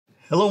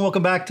Hello and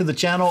welcome back to the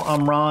channel.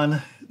 I'm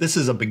Ron. This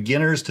is a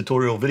beginner's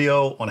tutorial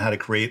video on how to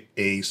create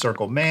a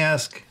circle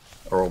mask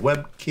or a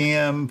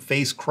webcam,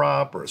 face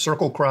crop, or a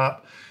circle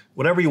crop,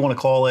 whatever you want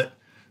to call it,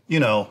 you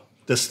know,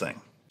 this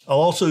thing. I'll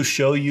also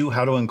show you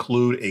how to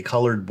include a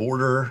colored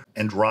border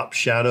and drop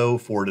shadow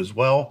for it as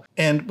well.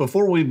 And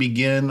before we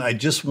begin, I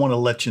just want to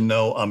let you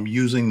know I'm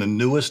using the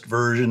newest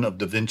version of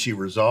DaVinci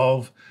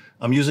Resolve.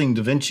 I'm using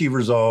DaVinci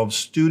Resolve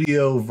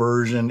Studio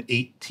version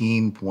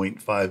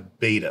 18.5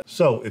 beta.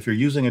 So if you're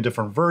using a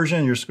different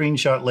version, your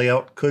screenshot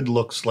layout could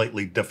look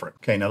slightly different.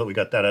 Okay, now that we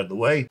got that out of the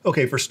way.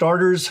 Okay, for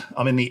starters,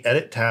 I'm in the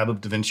Edit tab of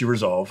DaVinci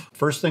Resolve.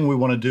 First thing we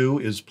want to do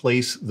is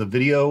place the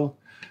video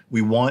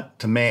we want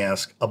to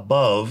mask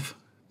above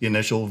the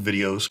initial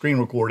video screen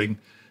recording.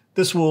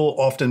 This will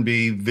often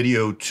be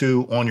video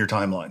 2 on your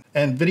timeline.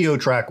 And video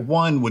track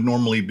 1 would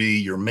normally be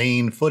your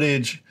main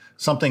footage,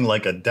 something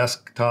like a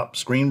desktop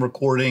screen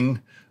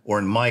recording, or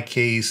in my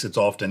case, it's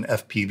often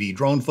FPV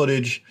drone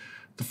footage.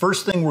 The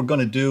first thing we're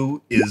gonna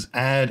do is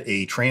add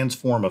a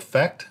transform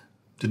effect.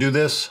 To do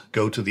this,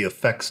 go to the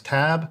Effects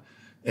tab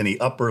in the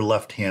upper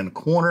left-hand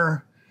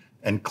corner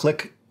and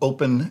click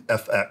Open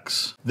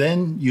FX.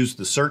 Then use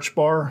the search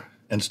bar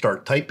and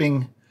start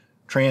typing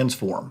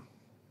transform.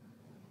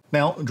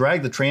 Now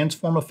drag the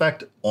transform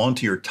effect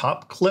onto your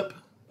top clip,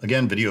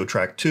 again, video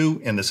track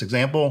 2 in this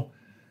example.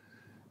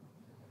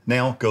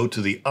 Now go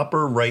to the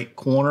upper right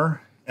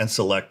corner and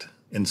select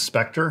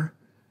Inspector,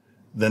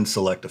 then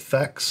select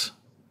Effects,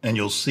 and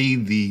you'll see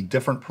the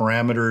different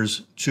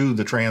parameters to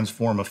the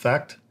transform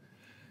effect.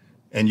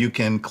 And you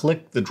can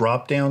click the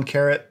drop-down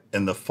caret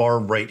in the far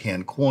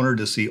right-hand corner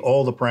to see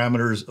all the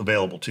parameters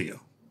available to you.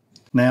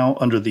 Now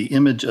under the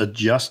Image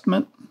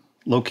Adjustment,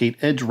 locate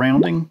Edge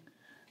Rounding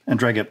and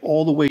drag it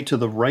all the way to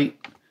the right,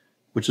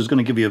 which is going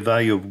to give you a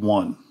value of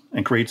 1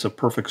 and creates a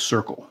perfect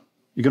circle.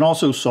 You can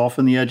also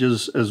soften the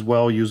edges as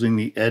well using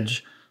the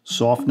Edge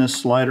Softness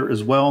slider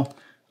as well.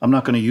 I'm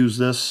not going to use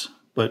this,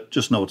 but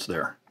just know it's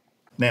there.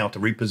 Now to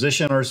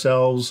reposition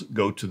ourselves,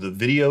 go to the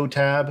Video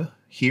tab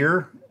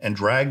here and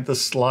drag the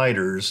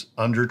sliders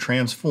under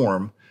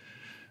Transform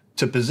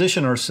to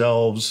position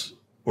ourselves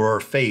or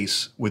our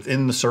face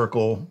within the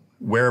circle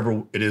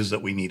wherever it is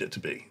that we need it to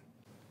be.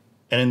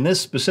 And in this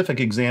specific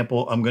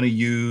example, I'm going to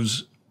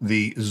use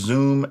the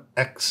Zoom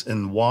X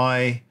and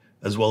Y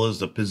as well as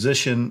the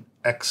Position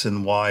X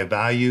and Y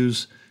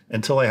values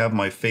until I have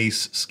my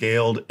face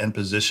scaled and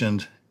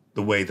positioned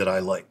the way that I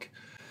like.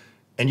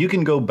 And you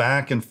can go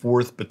back and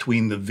forth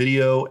between the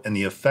video and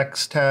the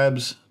effects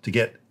tabs to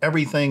get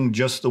everything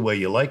just the way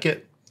you like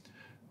it.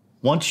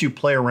 Once you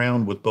play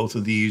around with both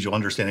of these, you'll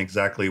understand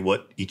exactly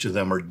what each of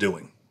them are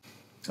doing.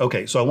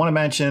 Okay, so I want to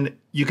mention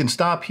you can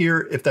stop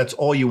here if that's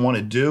all you want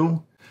to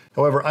do.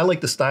 However, I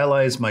like to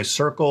stylize my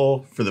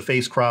circle for the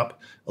face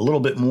crop a little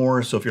bit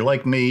more. So if you're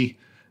like me,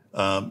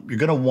 you're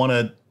going to want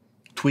to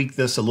tweak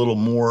this a little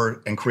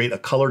more and create a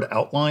colored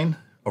outline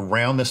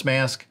around this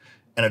mask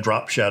and a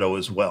drop shadow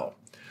as well.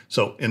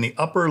 So in the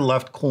upper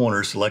left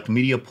corner, select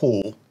Media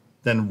Pool,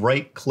 then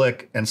right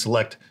click and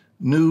select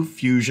New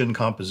Fusion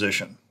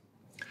Composition.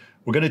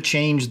 We're going to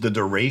change the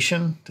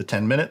duration to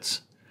 10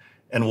 minutes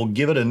and we'll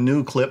give it a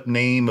new clip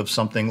name of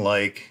something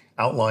like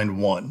Outline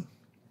 1.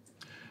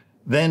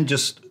 Then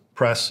just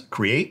press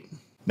Create.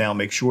 Now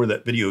make sure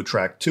that video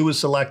track 2 is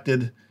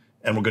selected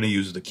and we're going to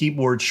use the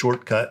keyboard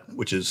shortcut,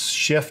 which is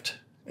Shift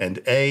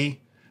and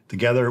A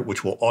together,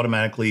 which will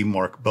automatically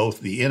mark both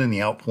the in and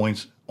the out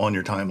points on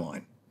your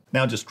timeline.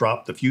 Now just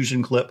drop the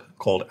Fusion clip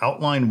called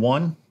Outline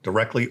 1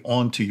 directly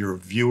onto your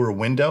viewer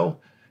window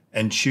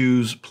and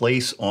choose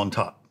Place on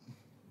Top.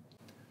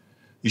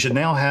 You should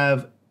now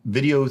have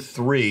video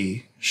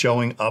 3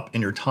 showing up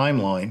in your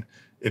timeline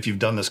if you've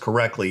done this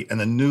correctly, and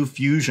the new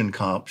Fusion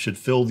comp should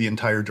fill the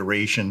entire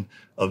duration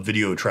of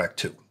video track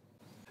 2.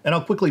 And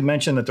I'll quickly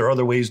mention that there are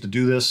other ways to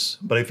do this,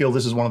 but I feel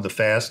this is one of the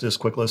fastest,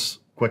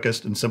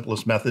 quickest, and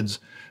simplest methods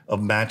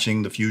of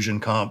matching the Fusion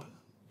comp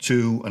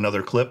to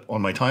another clip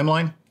on my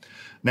timeline.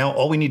 Now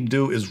all we need to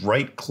do is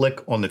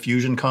right-click on the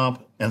Fusion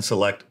comp and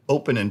select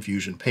Open in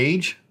Fusion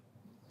Page.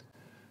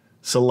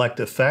 Select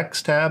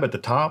Effects tab at the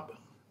top,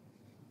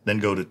 then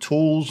go to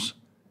Tools,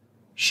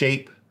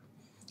 Shape,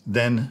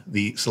 then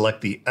select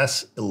the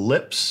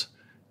S-Ellipse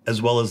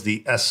as well as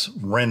the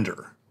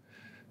S-Render.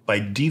 By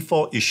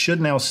default, you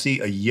should now see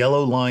a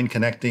yellow line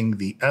connecting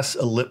the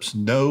S-Ellipse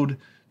node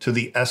to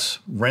the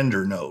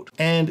S-Render node.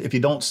 And if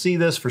you don't see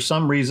this for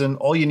some reason,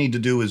 all you need to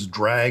do is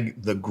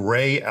drag the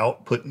gray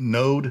output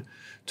node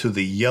to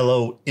the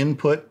yellow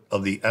input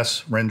of the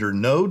S-Render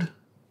node.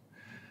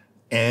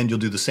 And you'll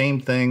do the same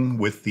thing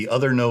with the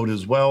other node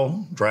as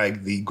well.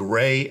 Drag the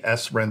gray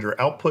S-Render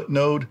output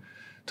node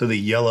to the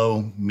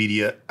yellow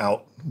Media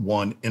Out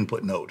 1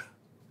 input node.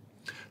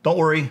 Don't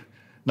worry,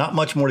 not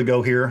much more to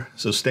go here,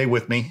 so stay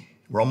with me.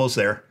 We're almost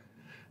there.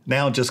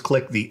 Now just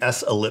click the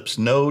S-Ellipse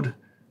node,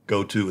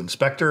 go to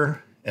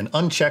Inspector, and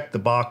uncheck the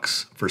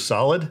box for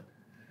solid,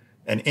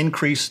 and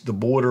increase the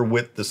border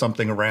width to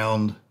something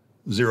around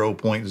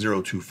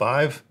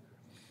 0.025.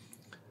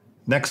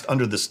 Next,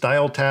 under the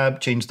Style tab,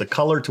 change the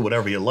color to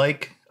whatever you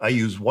like. I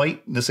use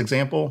white in this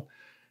example,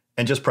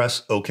 and just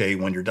press OK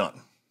when you're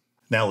done.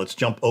 Now let's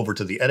jump over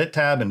to the Edit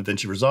tab in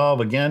DaVinci Resolve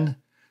again.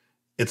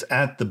 It's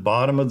at the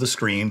bottom of the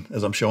screen,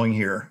 as I'm showing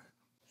here.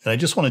 And I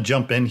just want to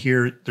jump in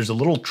here. There's a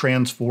little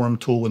transform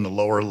tool in the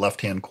lower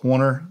left-hand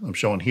corner I'm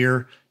showing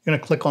here. You're going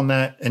to click on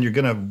that, and you're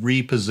going to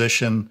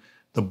reposition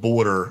the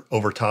border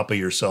over top of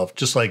yourself,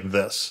 just like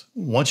this.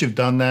 Once you've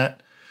done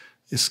that,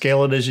 you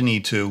scale it as you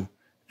need to,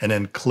 and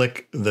then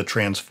click the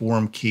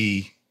transform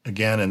key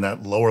again in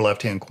that lower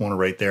left-hand corner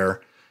right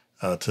there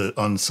to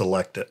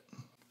unselect it.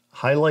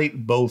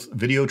 Highlight both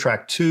video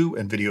track 2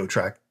 and video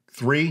track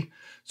 3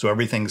 so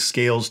everything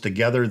scales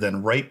together,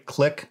 then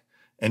right-click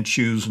and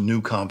choose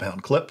New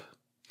Compound Clip.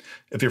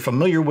 If you're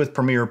familiar with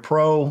Premiere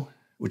Pro,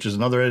 which is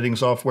another editing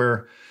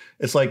software,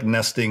 it's like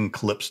nesting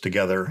clips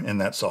together in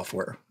that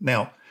software.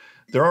 Now,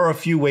 there are a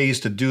few ways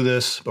to do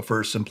this, but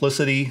for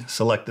simplicity,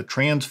 select the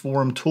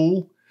Transform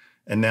tool,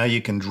 and now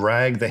you can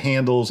drag the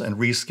handles and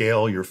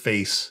rescale your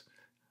face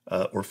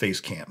or face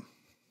cam.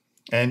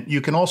 And you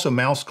can also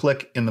mouse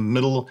click in the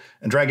middle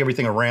and drag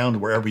everything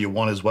around wherever you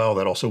want as well.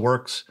 That also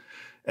works.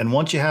 And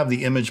once you have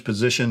the image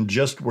positioned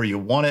just where you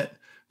want it,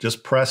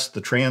 just press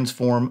the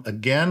transform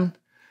again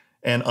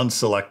and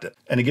unselect it.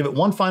 And to give it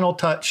one final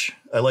touch,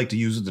 I like to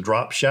use the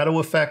drop shadow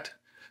effect.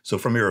 So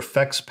from your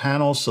effects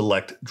panel,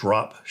 select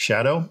drop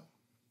shadow.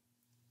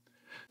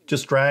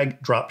 Just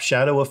drag drop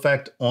shadow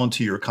effect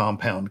onto your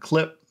compound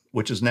clip,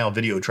 which is now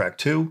video track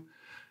 2.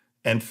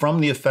 And from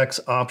the effects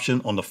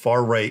option on the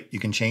far right, you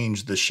can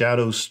change the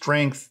shadow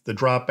strength, the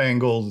drop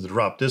angle, the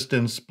drop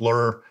distance,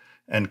 blur,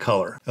 and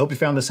color. I hope you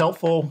found this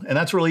helpful, and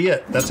that's really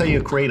it. That's how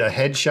you create a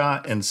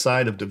headshot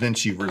inside of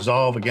DaVinci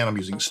Resolve. Again, I'm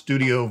using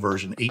Studio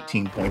version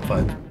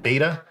 18.5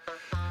 beta.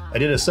 I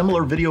did a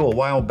similar video a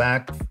while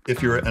back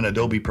if you're an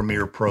Adobe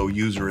Premiere Pro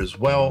user as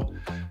well.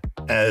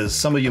 As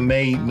some of you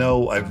may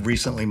know, I've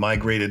recently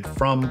migrated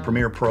from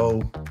Premiere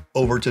Pro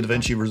over to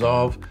DaVinci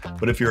Resolve,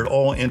 but if you're at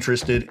all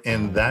interested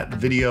in that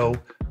video,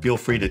 feel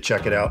free to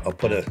check it out. I'll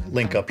put a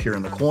link up here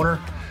in the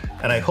corner.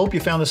 And I hope you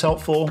found this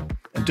helpful.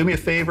 And do me a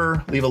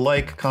favor, leave a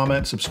like,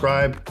 comment,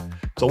 subscribe.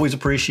 It's always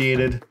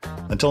appreciated.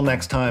 Until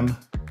next time,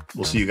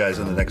 we'll see you guys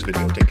in the next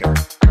video. Take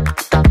care.